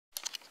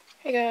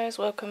Hey guys,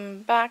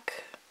 welcome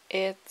back.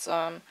 It's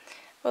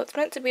it's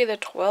meant to be the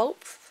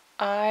 12th.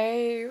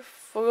 I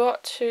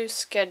forgot to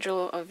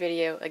schedule a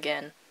video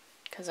again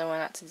because I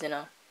went out to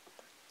dinner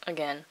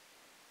again.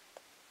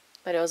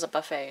 But it was a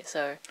buffet,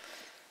 so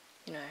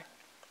you know,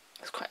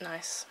 it was quite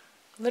nice.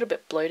 A little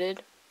bit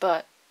bloated,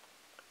 but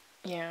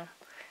yeah.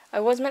 I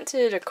was meant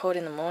to record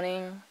in the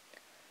morning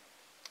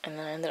and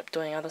then I ended up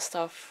doing other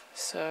stuff,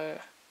 so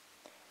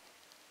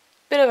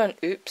bit of an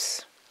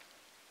oops.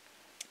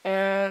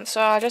 And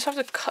so I just have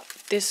to cut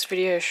this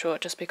video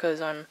short just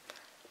because I'm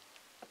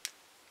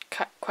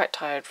quite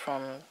tired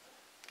from,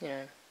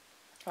 a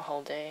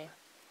whole day.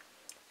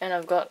 And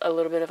I've got a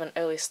little bit of an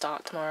early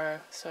start tomorrow,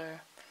 so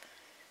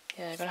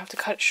yeah, I'm gonna have to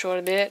cut it short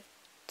a bit.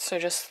 So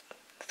just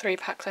 3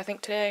 packs I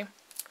think today.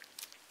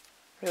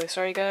 Really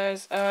sorry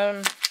guys.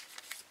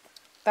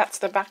 That's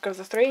the back of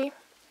the 3.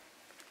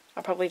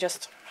 I'll probably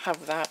just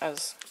have that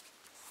as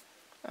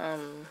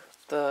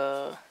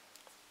the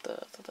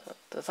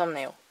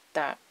thumbnail.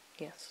 That,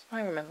 yes.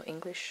 I remember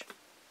English.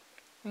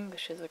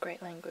 English is a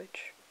great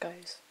language,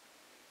 guys.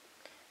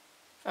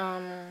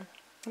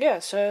 Yeah,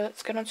 so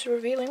let's get on to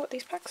revealing what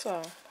these packs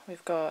are.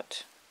 We've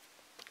got...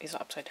 these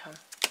are upside down.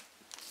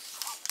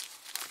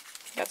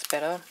 That's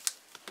better.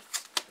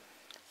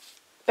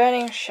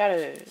 Burning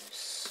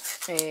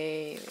Shadows.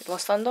 A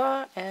Lost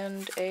Thunder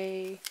and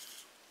a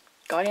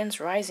Guardians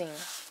Rising.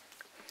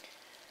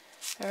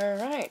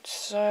 Alright,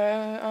 so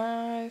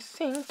I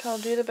think I'll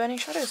do the Burning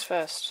Shadows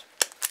first.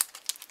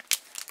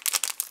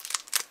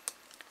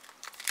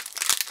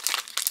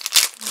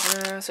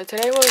 So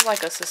today was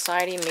like a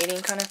society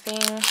meeting kind of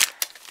thing.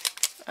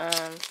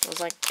 It was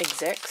like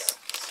execs,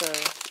 so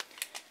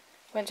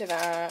went to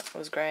that. It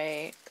was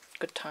great,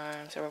 good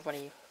times.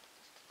 Everybody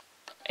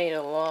ate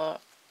a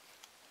lot.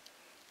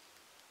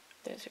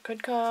 There's your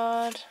code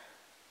card.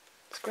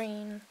 It's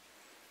green.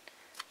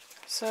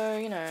 So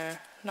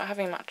not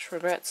having much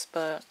regrets,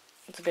 but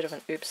it's a bit of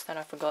an oops that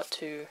I forgot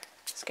to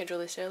schedule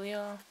this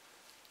earlier.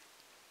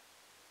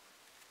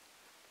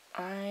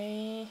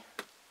 I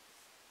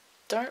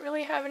don't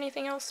really have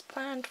anything else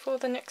planned for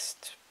the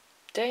next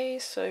day,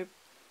 so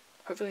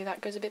hopefully that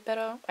goes a bit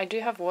better. I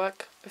do have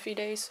work a few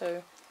days,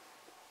 so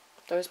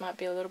those might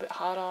be a little bit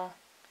harder,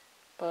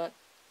 but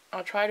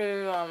I'll try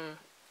to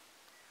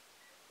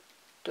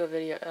do a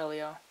video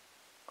earlier,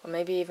 or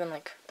maybe even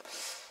like,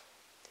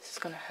 this is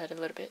gonna hurt a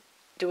little bit,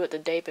 do it the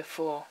day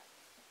before.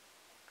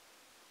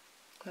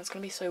 That's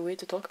gonna be so weird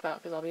to talk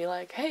about because I'll be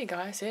like, hey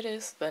guys, it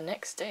is the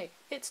next day,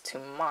 it's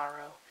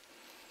tomorrow.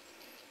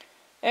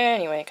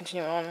 Anyway,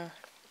 continuing on.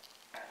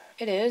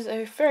 It is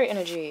a Fairy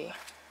Energy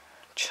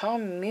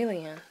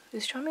Charmeleon.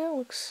 This Charmeleon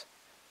looks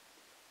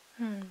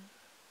a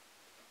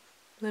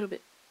little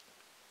bit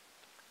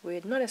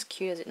weird. Not as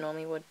cute as it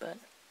normally would, but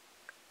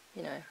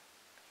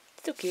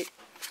still cute.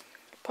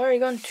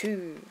 Porygon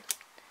 2,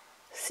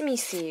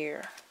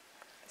 Simisear,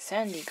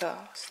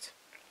 Sandygast,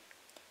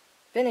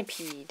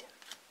 Venipede,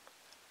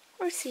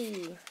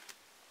 Horsey,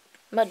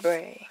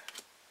 Mudbray,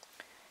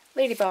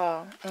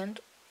 Ladybug, and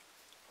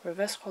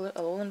Reverse Holo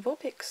Alolan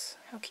Vulpix.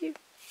 How cute.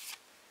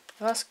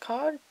 Last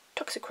card,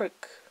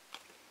 Toxicroak.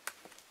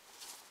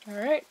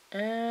 Alright,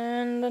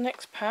 and the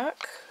next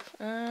pack,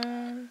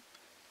 I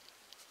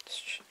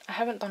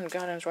haven't done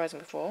Guardians Rising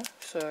before,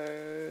 so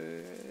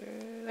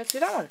let's do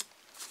that one.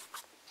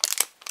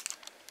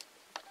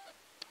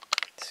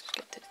 Let's just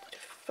get it to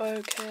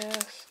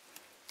focus.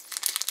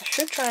 I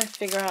should try and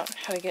figure out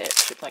how to get it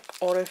to like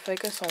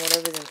autofocus on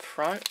whatever's in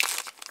front.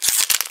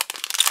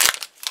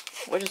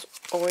 Or just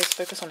always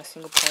focus on a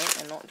single point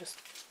and not just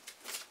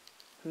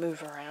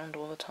move around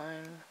all the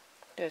time.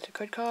 There's a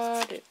code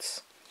card,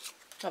 it's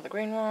another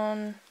green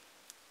one,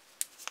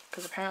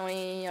 because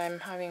apparently I'm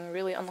having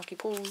really unlucky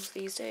pulls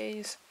these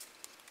days.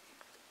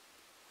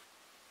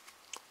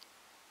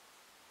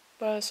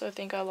 But I also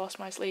think I lost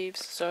my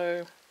sleeves,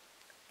 so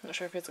I'm not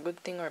sure if it's a good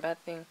thing or a bad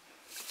thing.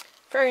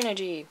 Fairy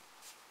Energy,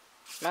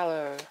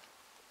 Mallow,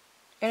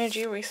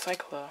 Energy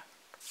Recycler,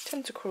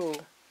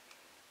 Tentacruel,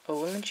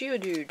 Alolan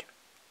Geodude,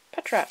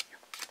 Petrap,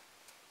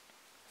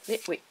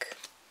 Litwick,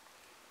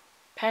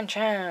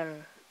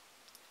 Pancham.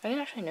 I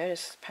didn't actually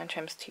notice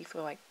Pancham's teeth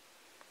were like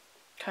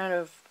kind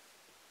of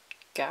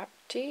gap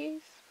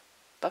teeth?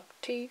 Buck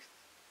teeth?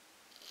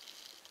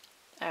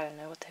 I don't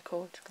know what they're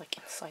called. Like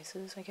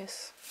incisors, I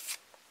guess.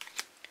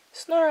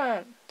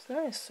 Snorunt!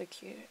 Snorunt is so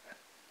cute.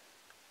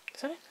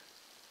 Is that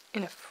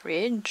in a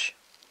fridge?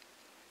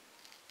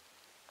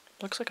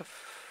 Looks like a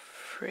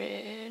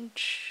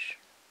fridge.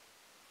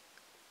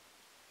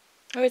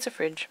 Oh, it's a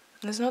fridge.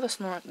 There's another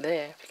Snorunt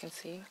there, if you can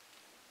see.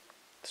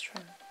 Let's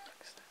try and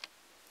fix that.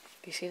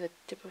 Do you see the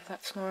tip of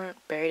that Snorunt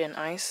buried in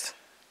ice?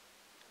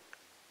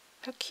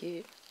 How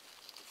cute.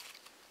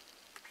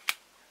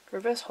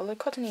 Reverse Holo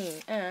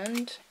Cottony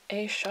and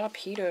a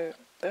Sharpedo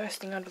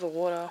bursting out of the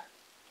water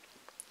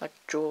like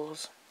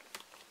Jaws.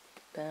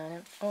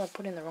 Oh, I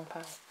put it in the wrong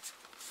pile.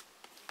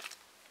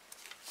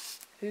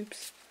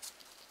 Oops.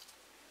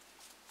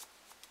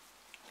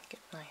 Make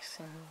it nice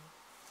and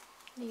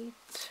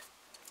neat.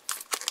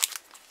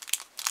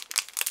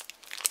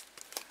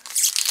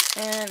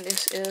 And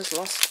this is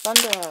Lost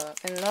Thunder.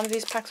 And none of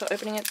these packs are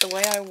opening it the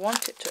way I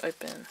want it to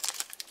open.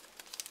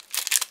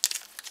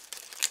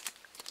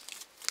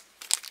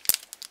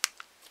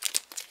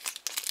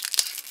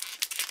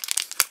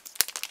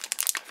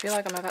 I feel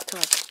like I'm about to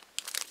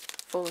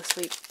fall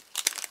asleep.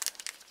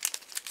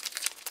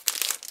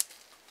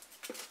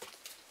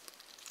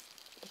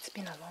 It's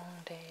been a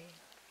long day.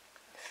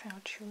 I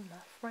found you, my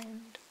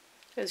friend.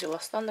 There's your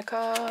Lost Thunder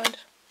card.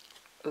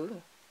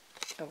 Ooh,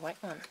 a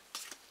white one.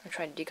 I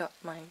tried to dig up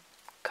my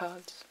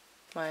cards.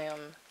 My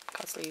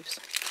card sleeves.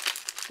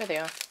 There they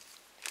are.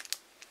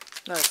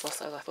 Not as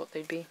lost as I thought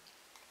they'd be.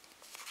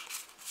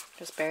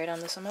 Just buried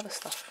under some other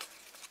stuff.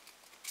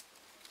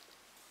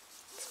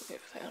 Let's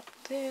move that up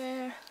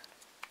there.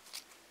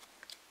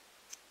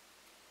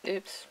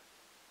 Oops.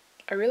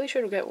 I really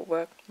should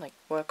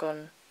work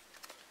on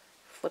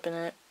flipping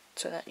it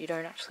so that you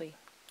don't actually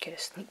get a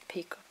sneak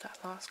peek of that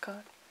last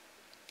card.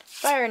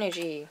 Fire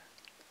Energy.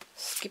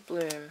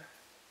 Skiploom.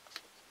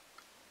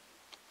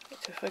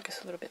 Need to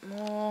focus a little bit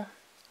more.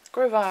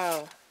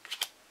 Grovyle.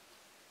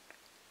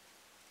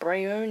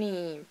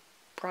 Bryony.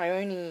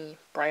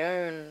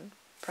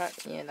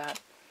 Yeah,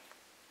 that.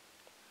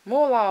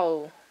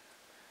 Morlul.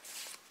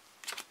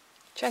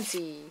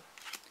 Chansey.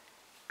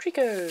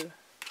 Trico.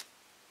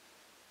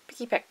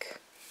 Pikipek.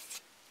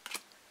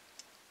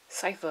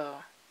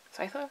 Scyther.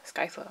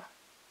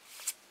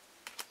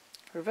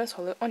 Reverse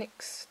Holo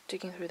Onyx.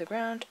 Digging through the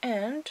ground.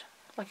 And,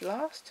 lucky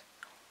last,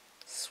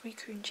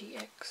 Suicune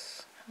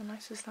GX. How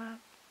nice is that?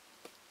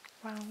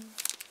 Wow.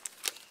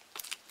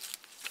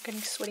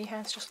 Getting sweaty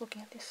hands just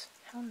looking at this.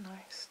 How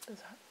nice does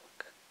that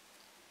look?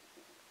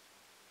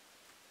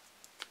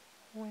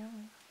 Wow.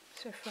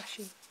 So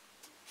flashy.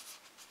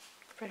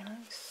 Very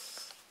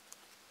nice.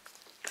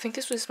 I think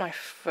this was my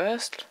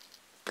first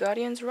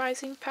Guardians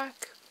Rising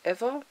pack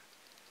ever.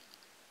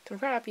 So I'm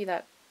quite happy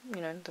that,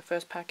 you know, the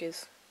first pack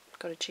is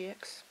got a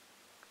GX.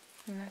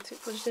 And that's it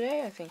for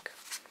today, I think.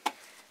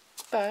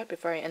 But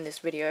before I end this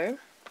video,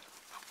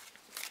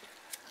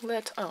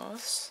 let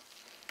us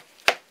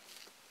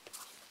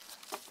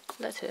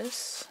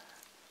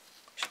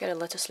should get a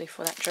lettuce leaf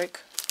for that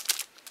joke.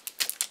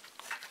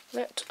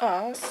 Let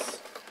us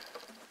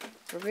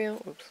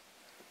reveal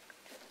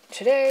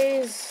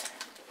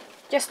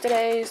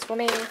yesterday's for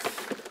me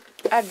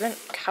advent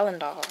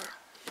calendar.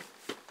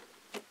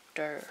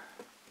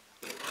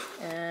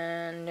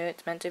 And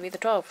it's meant to be the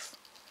 12th.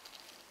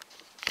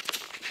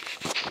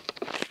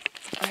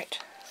 Right,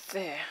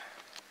 there.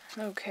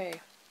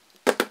 Okay.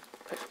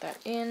 Put that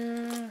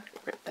in,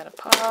 rip that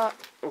apart.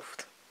 Oof.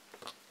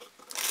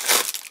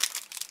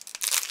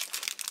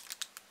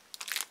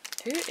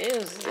 Who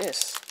is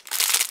this?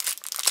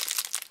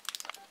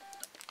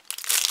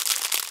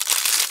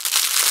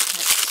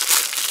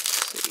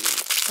 Let's see.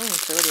 Oh,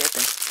 it's already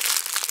open.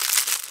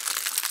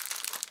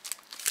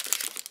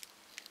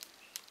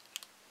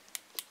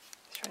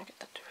 Let's try to get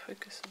that to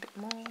focus a bit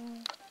more.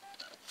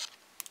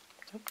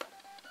 Nope.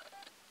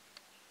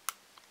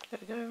 There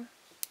we go.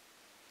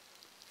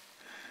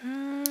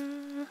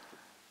 Who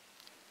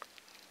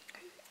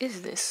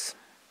is this?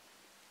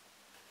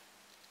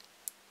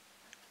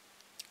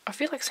 I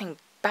feel like saying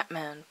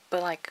Batman,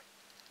 but like,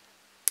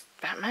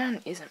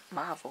 Batman isn't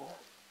Marvel.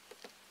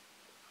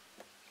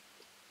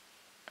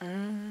 They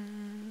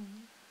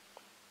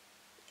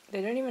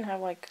don't even have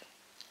like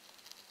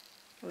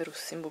little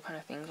symbol kind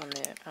of things on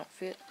their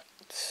outfit,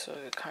 so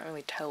I can't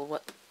really tell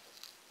what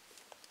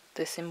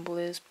the symbol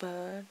is,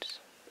 but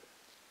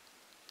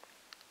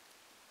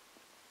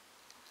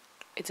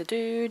it's a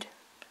dude,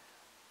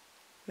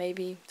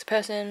 maybe it's a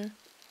person,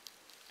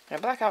 in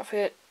a black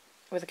outfit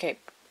with a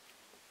cape.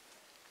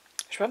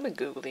 I should probably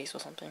Google these or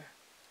something.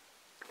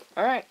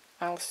 Alright,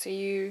 I'll see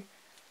you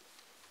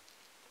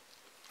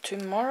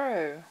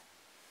tomorrow.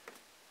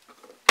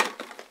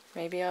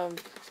 Maybe I'll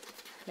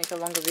make a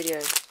longer video,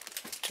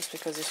 just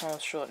because this one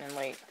was short and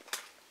late.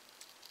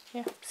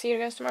 Yeah, see you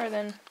guys tomorrow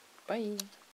then. Bye.